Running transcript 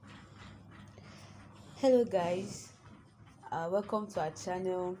Hello, guys. Welcome to our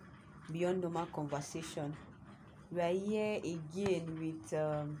channel Beyond Normal Conversation. We are here again with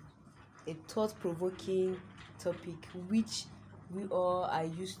a thought-provoking topic, which we all are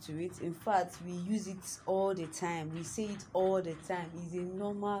used to it. In fact, we use it all the time. We say it all the time. It's a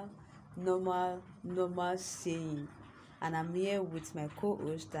normal saying. And I'm here with my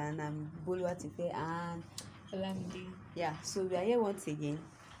co-host, and I'm Boluwatife and Olamide. yeah. So we are here once again,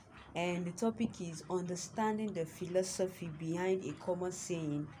 and the topic is understanding the philosophy behind a common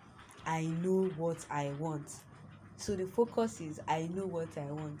saying, I know what I want. So the focus is I know what I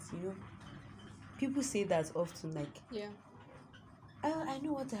want. People say that often, like, Yeah. oh, I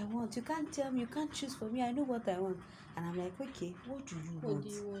know what I want. You can't tell me, you can't choose for me. I know what I want. And I'm like, okay, what do you What want? do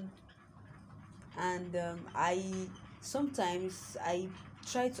you want? And I sometimes I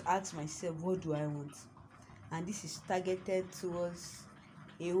try to ask myself, what do I want? And this is targeted towards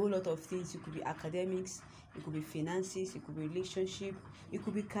a whole lot of things. It could be academics, it could be finances, it could be relationship, it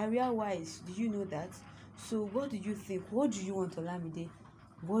could be career wise. Do you know that? So what do you think? What do you want, Olamide?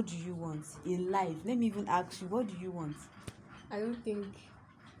 What do you want in life? Let me even ask you, what do you want? I don't think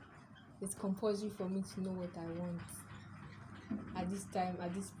it's compulsory for me to know what I want at this time,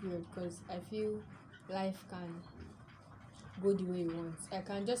 at this period, because I feel life can go the way it wants. I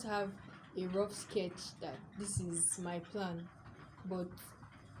can just have a rough sketch that this is my plan, but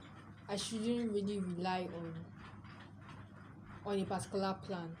I shouldn't really rely on a particular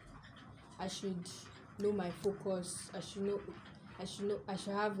plan. I should know my focus. I should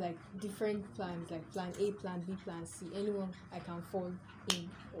have like different plans, like plan A, plan B, plan C. Anyone I can fall in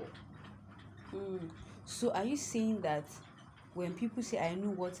or So are you saying that when people say I know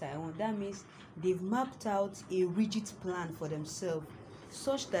what I want, that means they've mapped out a rigid plan for themselves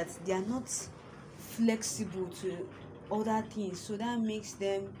such that they are not flexible to other things, so that makes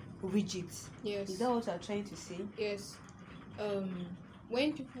them rigid? yes. Is that what you're trying to say? Yes.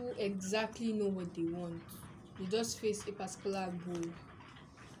 When people exactly know what they want, you just face a particular goal,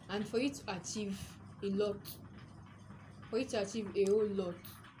 and for you to achieve a lot, for you to achieve a whole lot,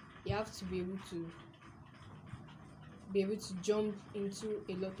 you have to be able to jump into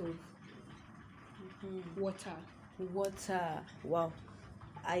a lot of water. Wow.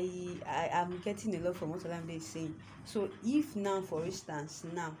 I am getting a lot from what Olamide is saying. So if now, for instance,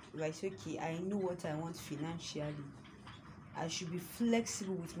 now if I say, okay, I know what I want financially, I should be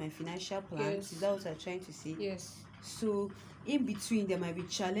flexible with my financial plans. Yes. Is that what I'm trying to say? Yes. So in between there might be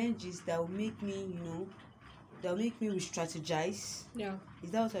challenges that will make me, re-strategize. Yeah.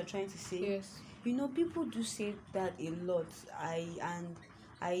 Is that what I'm trying to say? Yes. People do say that a lot.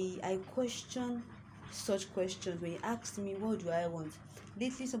 I question such questions. When you ask me what do I want,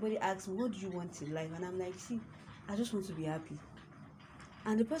 lately somebody asked me what do you want in life, and I'm like, see, I just want to be happy.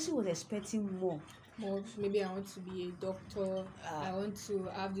 And the person was expecting more. Or maybe I want to be a doctor. I want to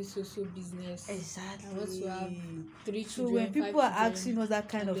have this social business. Exactly. I want to have 3 So children. when people are 5 children, asking us that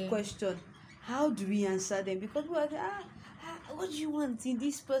kind of then, question, how do we answer them? Because people are saying, what do you want in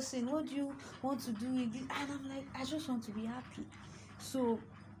this person? What do you want to do in this? And I'm like, I just want to be happy. So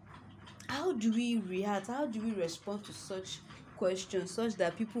how do we react? How do we respond to such questions such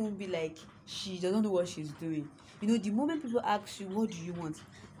that people won't be like, she doesn't know what she's doing? The moment people ask you, what do you want?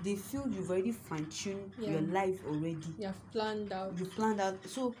 They feel you've already fine-tuned your life already. you have planned out. You planned out.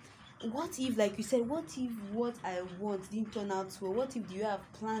 So what if, like you said, what if what I want didn't turn out well? What if you have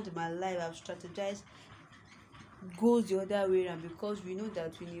planned my life, I've strategized, goes the other way around? Because we know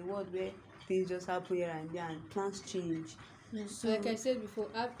that in a world where things just happen here and there and plans change. So like I said before,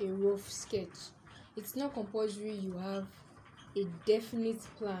 have a rough sketch. It's not compulsory you have a definite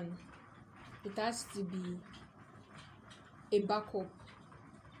plan. It has to be a backup.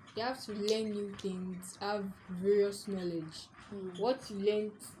 You have to learn new things, have various knowledge. What you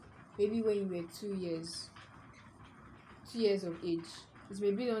learned maybe when you were 2 years of age, it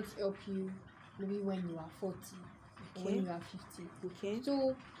maybe not help you maybe when you are 40 or when you are 50. Okay.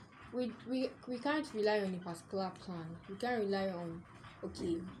 So we can't rely on a particular plan. We can't rely on,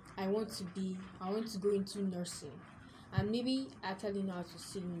 okay, I want to go into nursing, and maybe I actually know how to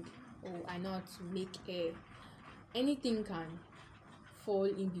sing, or I know how to make hair. Anything can fall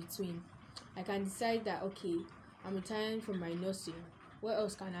in between. I can decide that, okay, I'm retiring from my nursing. What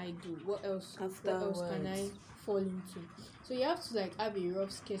else can I do? What else can I fall into? So you have to have a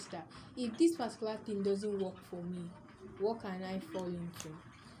rough sketch that if this particular thing doesn't work for me, what can I fall into?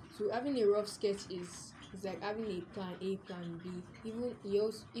 So having a rough sketch is like having a plan A, plan B,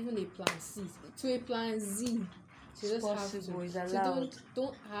 even a plan C, to a plan Z. So It's just possible, have it's to. allowed. So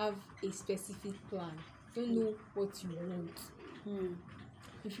don't have a specific plan. Don't know what you want.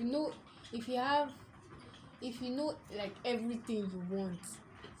 If you have if you know like everything you want,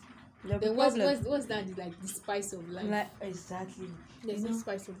 The then problem, what's that like the spice of life? like exactly, There's no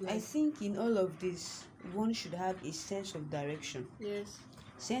spice of I life. think in all of this, one should have a sense of direction. Yes.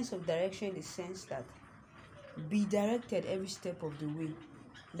 Sense of direction in the sense that be directed every step of the way.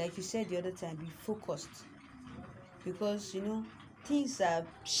 Like you said the other time, be focused. Because things are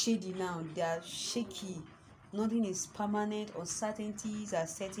shady now, they are shaky. Nothing is permanent, uncertainties are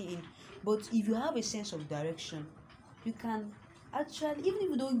setting in. But if you have a sense of direction, you can actually, even if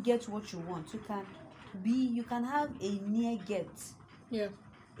you don't get what you want, you can have a near get, Yeah.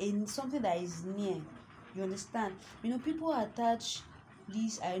 in something that is near. You understand? People attach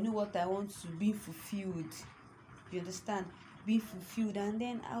this I know what I want to be fulfilled. You understand? Be fulfilled, and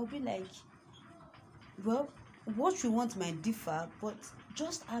then I'll be like, well, what you want might differ, but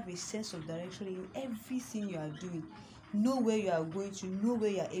just have a sense of direction in everything you are doing. Know where you are going to, know where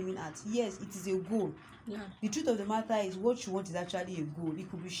you are aiming at. Yes, it is a goal. Yeah. The truth of the matter is, what you want is actually a goal. It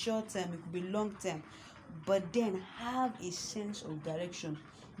could be short term, it could be long term, but then have a sense of direction.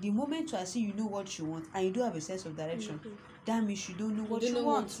 The moment you see you know what you want and you don't have a sense of direction, that means you don't know what you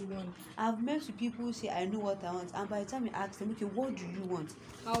want. I've met with people who say I know what I want, and by the time you ask them, okay, what do you want?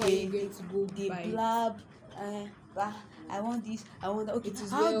 How are you going to go they by blab, I want this, I want that. Okay,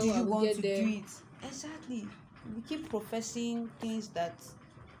 how well, do you want get to there. do it? Exactly. We keep professing things that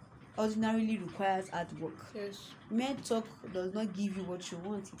ordinarily requires hard work. Yes. Mere talk does not give you what you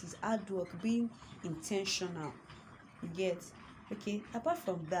want. It is hard work, being intentional. You get? Okay, apart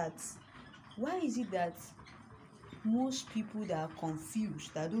from that, why is it that most people that are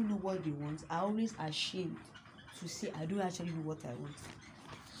confused, that don't know what they want, are always ashamed to say I don't actually know what I want?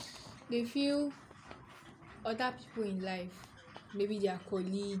 They feel other people in life, maybe their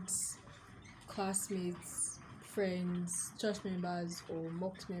colleagues, classmates, friends, church members or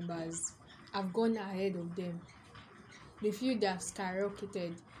mock members, have gone ahead of them. They feel they have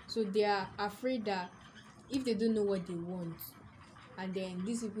skyrocketed, so they are afraid that if they don't know what they want, and then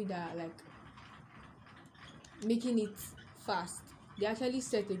these people that are like making it fast, they actually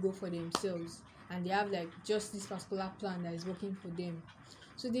set a goal for themselves and they have like just this particular plan that is working for them.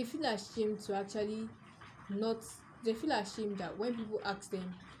 So they feel ashamed to actually not, they feel ashamed that when people ask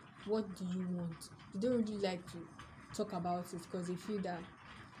them what do you want, they don't really like to talk about it because they feel that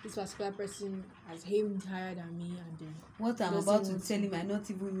this particular person has aimed higher than me, and then what I'm about to tell him might not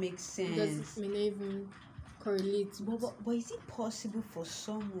even make sense. It may not even correlate. But is it possible for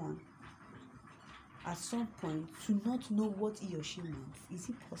someone at some point to not know what he or she wants? Is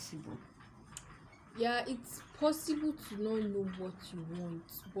it possible? Yeah, it's possible to not know what you want,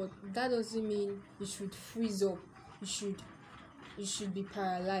 but that doesn't mean you should freeze up. You should be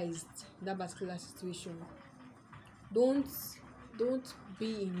paralyzed in that particular situation. Don't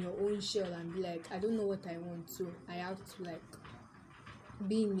be in your own shell and be like, I don't know what I want, so I have to like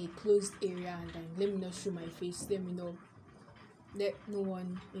be in a closed area and then let me not show my face, let no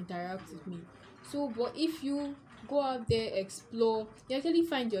one interact with me. So but if you go out there, explore, you actually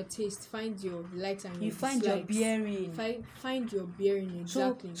find your taste, find your likes and your find dislikes. your bearing. Find your bearing,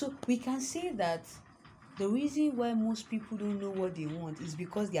 exactly. So we can say that the reason why most people don't know what they want is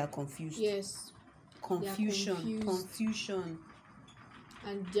because they are confused. Yes. Confusion.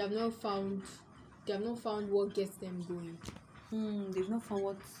 And they have not found what gets them going. They've not found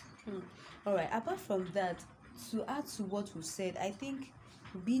what. All right. Apart from that, to add to what we said, I think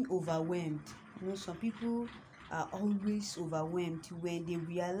being overwhelmed. Some people are always overwhelmed when they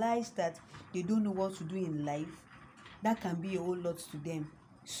realize that they don't know what to do in life. That can be a whole lot to them.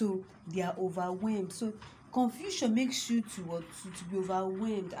 So they are overwhelmed. So confusion makes you to be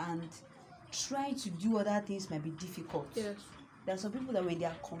overwhelmed, and trying to do other things might be difficult. Yes. There are some people that when they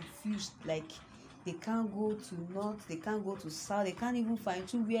are confused, like they can't go to north, they can't go to south, they can't even find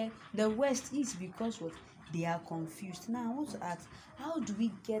to where the west is, because what? They are confused. Now I want to ask, how do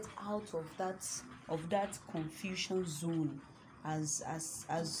we get out of that confusion zone as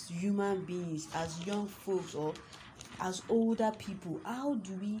human beings, as young folks, or as older people? How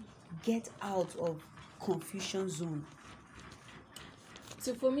do we get out of confusion zone?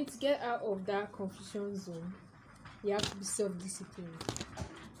 So for me to get out of that confusion zone, you have to be self-disciplined.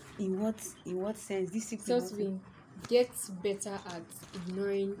 In what sense? Discipline. Self-discipline gets better at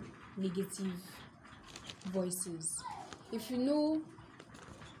ignoring negative voices. If you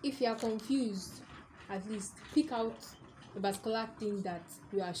are confused, at least pick out a particular thing that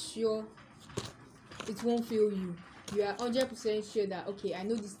you are sure it won't fail you. You are 100% sure that, okay, I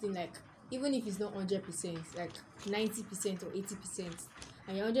know this thing, like even if it's not 100%, like 90% or 80%,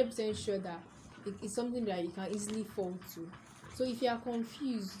 and you're 100% sure that it's something that you can easily fall to. So if you are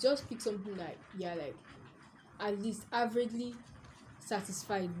confused, just pick something that at least averagely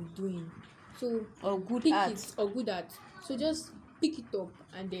satisfied with doing. So or good pick at it or good at. So just pick it up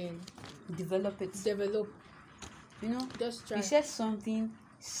and then develop it. develop. You know, Just you try. said something,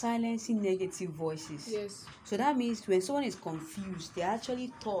 silencing negative voices. Yes. So that means when someone is confused, they're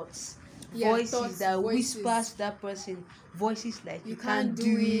actually thoughts, Yeah, voices thoughts, that voices. whispers to that person, voices like You you can't can't do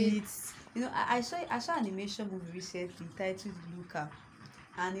do it. it. You know, I saw an animation movie recently titled Luca,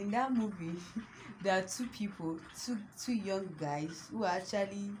 and in that movie, there are two young guys who are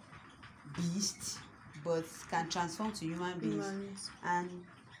actually beasts, but can transform to human beings, Humans.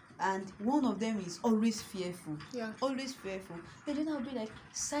 and one of them is always fearful. Yeah. Always fearful. And then I'll be like,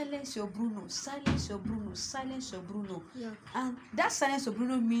 silence your Bruno, silence your Bruno, silence your Bruno. Yeah. And that silence your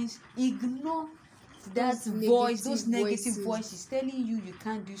Bruno means ignore that Those voice, those negative negative voices. voices telling you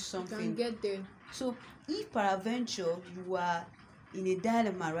can't do You something. can get there. So if peradventure you are in a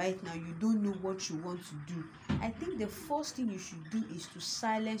dilemma right now, you don't know what you want to do, I think the first thing you should do is to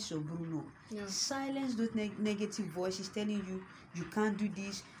silence your Bruno. Yeah. Silence those negative voices telling you can't do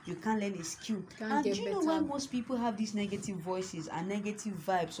this, you can't learn a skill. Can't And get do you know better. why most people have these negative voices and negative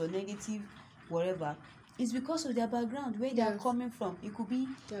vibes or negative whatever? It's because of their background, where they are Yes. coming from. It could be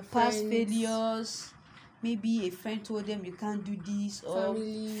Their past friends. failures. Maybe a friend told them you can't do this, or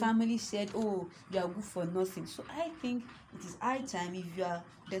family said, oh, you are good for nothing. So I think it is high time, if you are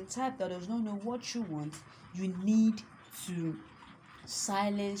the type that does not know what you want, you need to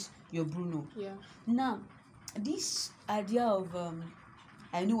silence your Bruno. Yeah. Now, this idea of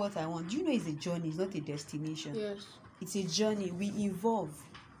I know what I want, do you know it's a journey, it's not a destination. Yes. It's a journey. We evolve,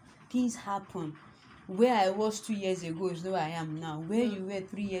 things happen. Where I was 2 years ago is not where I am now. Where you were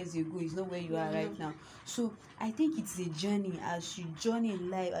 3 years ago is not where you are right now. So I think it's a journey. As you journey in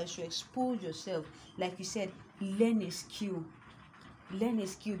life, as you expose yourself, like you said, learn a skill,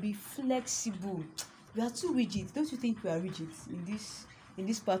 be flexible. We are too rigid. Don't you think we are rigid in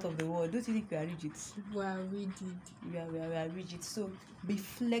this part of the world? Don't you think we are rigid? We are rigid. We are rigid. So be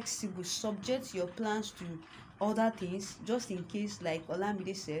flexible, subject your plans to other things, just in case, like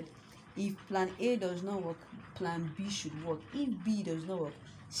Olamide said, if plan A does not work, plan B should work. If B does not work,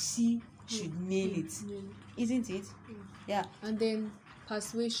 C should nail it. Isn't it? Yeah. And then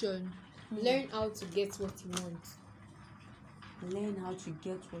persuasion. Learn how to get what you want. Learn how to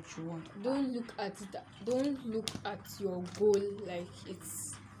get what you want. Don't look at it. Don't look at your goal like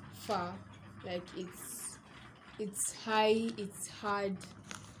it's far, like it's high, it's hard.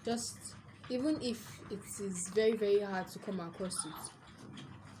 Just, even if it is very, very hard to come across it,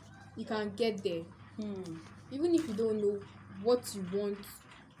 you can get there. Even if you don't know what you want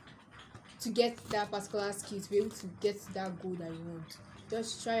to get that particular skill, to be able to get that goal that you want,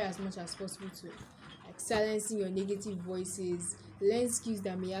 just try as much as possible to, like, silencing your negative voices, learn skills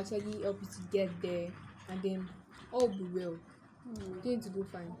that may actually help you to get there, and then all will be well. Going to go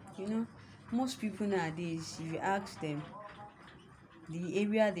fine. You know, most people nowadays, if you ask them, the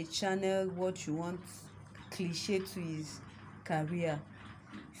area they channel what you want cliche to is career,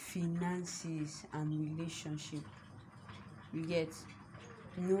 finances, and relationship. You get?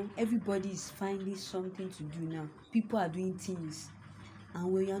 You know, everybody is finding something to do now. People are doing things,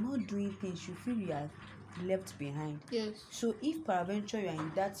 and when you are not doing things, you feel you are left behind. Yes. So if peradventure you are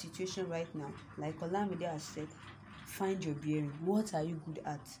in that situation right now, like Olamide has said, find your bearing. What are you good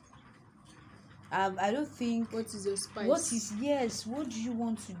at? I don't think. What is your spice? What do you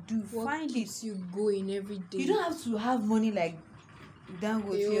want to do? What Find keeps it. you going every day? You don't have to have money like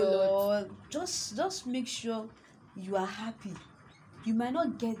Dangote, A whole or just make sure you are happy. You might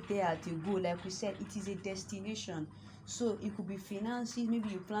not get there at your goal, like we said, it is a destination. So it could be finances. Maybe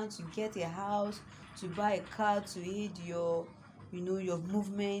you plan to get a house, to buy a car to aid your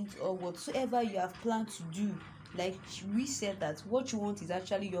movement, or whatsoever you have planned to do. Like we said, that what you want is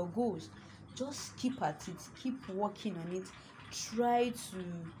actually your goals. Just keep at it, keep working on it. Try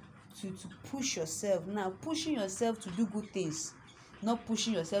to push yourself. Now, pushing yourself to do good things, not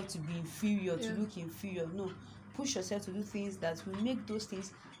pushing yourself to be inferior, to look inferior. No, push yourself to do things that will make those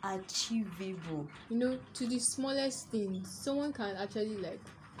things achievable. To the smallest things, someone can actually, like,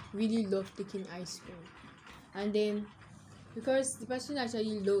 really love taking ice cream, and then because the person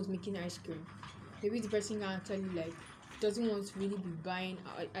actually loves making ice cream, maybe the person can actually, like, doesn't want to really be buying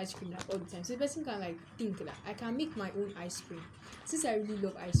ice cream all the time. So the person can, like, think that I can make my own ice cream. Since I really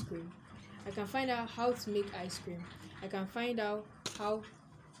love ice cream, I can find out how to make ice cream. I can find out how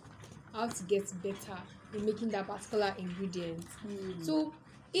to get better in making that particular ingredient. So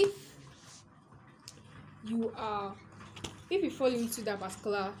if you fall into that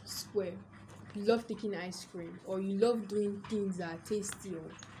particular square, you love taking ice cream, or you love doing things that are tasty,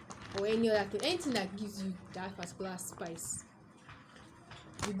 or or any other thing, anything that gives you that particular spice.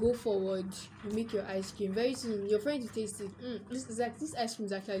 You go forward, you make your ice cream. Very soon, your friend will taste it. This is like this ice cream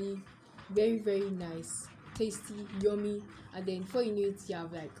is actually very very nice, tasty, yummy, and then before you know it, you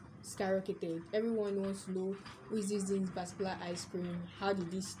have like skyrocketed. Everyone wants to know who is this particular ice cream. How did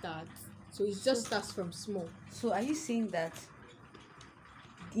this start? So it just starts from small. So are you saying that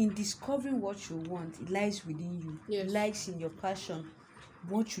in discovering what you want, it lies within you? Yes. It lies in your passion,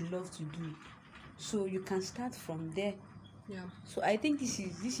 what you love to do. So you can start from there. Yeah. So I think this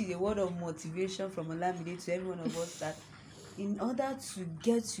is a word of motivation from Olamide to every one of us, that in order to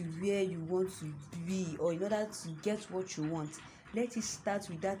get to where you want to be, or in order to get what you want, let it start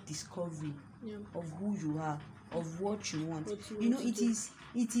with that discovery of who you are, of what you want.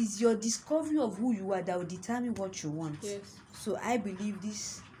 It is your discovery of who you are that will determine what you want. Yes. So I believe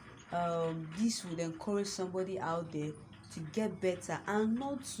this would encourage somebody out there to get better and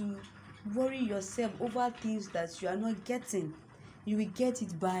not to worry yourself over things that you are not getting. You will get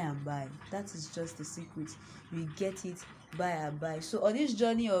it by and by. That is just the secret. You will get it by and by. So on this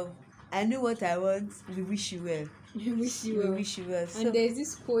journey of I know what I want, we wish you well. We wish you well. So, and there's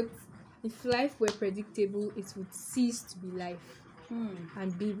this quote: if life were predictable, it would cease to be life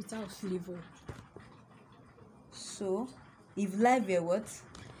and be without flavor. So if life were what?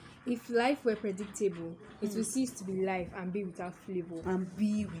 If life were predictable, it will cease to be life and be without flavor. And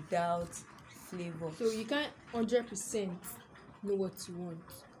be without flavor. So you can't 100% know what you want,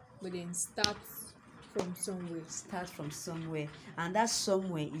 but then start from somewhere. Start from somewhere, and that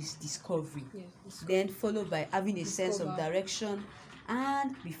somewhere is discovery. Yeah, then followed by having a sense of direction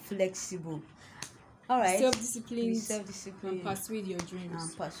and be flexible. All right. Self-discipline. And persuade your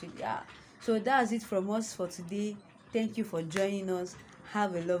dreams. Yeah. So that's it from us for today. Thank you for joining us.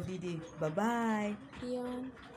 Have a lovely day. Bye bye. Yeah.